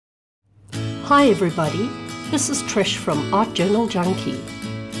Hi everybody, this is Trish from Art Journal Junkie.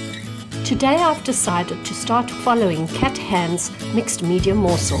 Today I've decided to start following Kat Hand's Mixed Media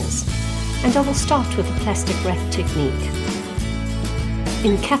Morsels, and I will start with the plastic wrap technique.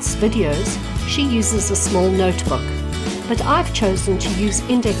 In Kat's videos, she uses a small notebook, but I've chosen to use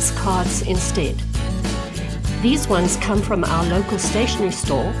index cards instead. These ones come from our local stationery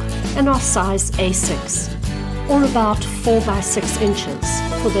store and are size A6, or about 4 by 6 inches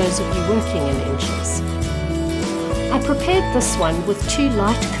for those of you working in inches. I prepared this one with 2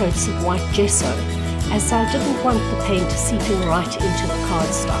 light coats of white gesso, as I didn't want the paint seeping right into the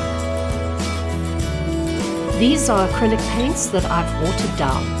cardstock. These are acrylic paints that I've watered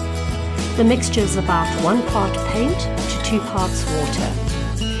down. The mixture is about 1 part paint to 2 parts water.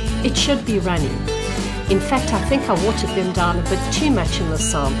 It should be runny. In fact, I think I watered them down a bit too much in the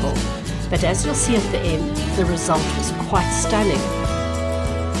sample, but as you'll see at the end, the result was quite stunning.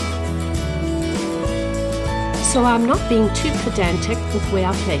 So I'm not being too pedantic with where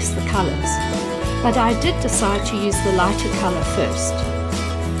I place the colours, but I did decide to use the lighter colour first.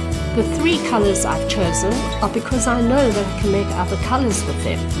 The 3 colours I've chosen are because I know that I can make other colours with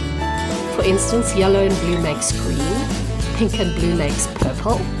them. For instance, yellow and blue makes green, pink and blue makes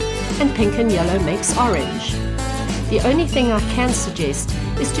purple, and pink and yellow makes orange. The only thing I can suggest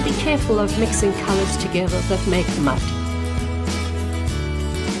is to be careful of mixing colours together that make mud.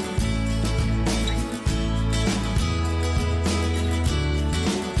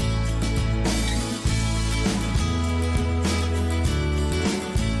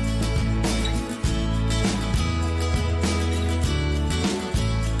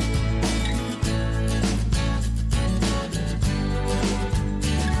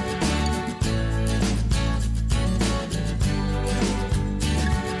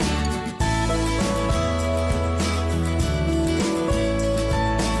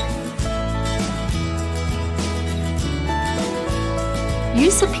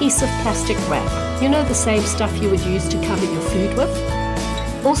 Use a piece of plastic wrap, you know, the same stuff you would use to cover your food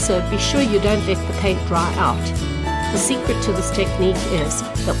with. Also, be sure you don't let the paint dry out. The secret to this technique is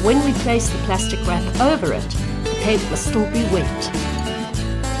that when we place the plastic wrap over it, the paint must still be wet.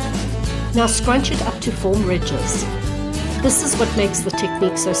 Now scrunch it up to form ridges. This is what makes the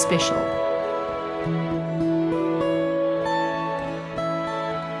technique so special.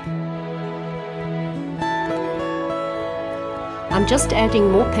 I'm just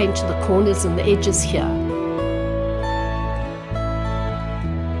adding more paint to the corners and the edges here.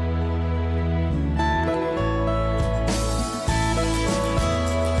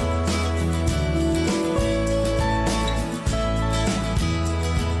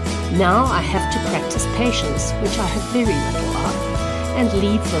 Now I have to practice patience, which I have very little of, and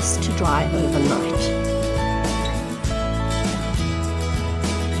leave this to dry overnight.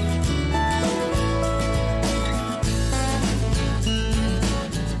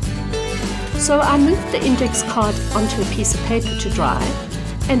 So I moved the index card onto a piece of paper to dry,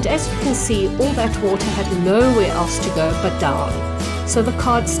 and as you can see, all that water had nowhere else to go but down, so the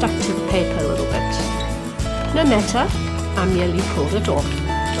card stuck to the paper a little bit. No matter, I merely pulled it off.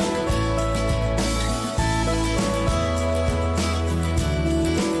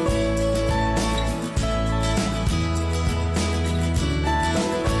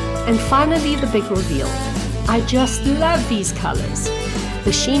 And finally, the big reveal. I just love these colors.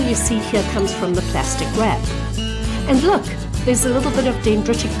 The sheen you see here comes from the plastic wrap. And look, there's a little bit of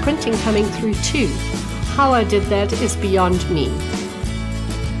dendritic printing coming through too. How I did that is beyond me.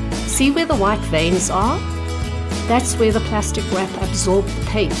 See where the white veins are? That's where the plastic wrap absorbed the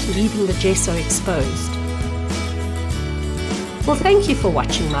paint, leaving the gesso exposed. Well, thank you for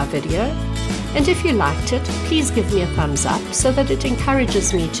watching my video. And if you liked it, please give me a thumbs up so that it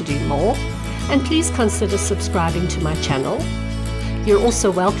encourages me to do more. And please consider subscribing to my channel. You're also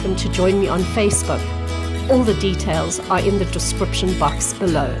welcome to join me on Facebook. All the details are in the description box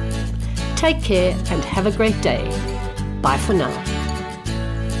below. Take care and have a great day. Bye for now.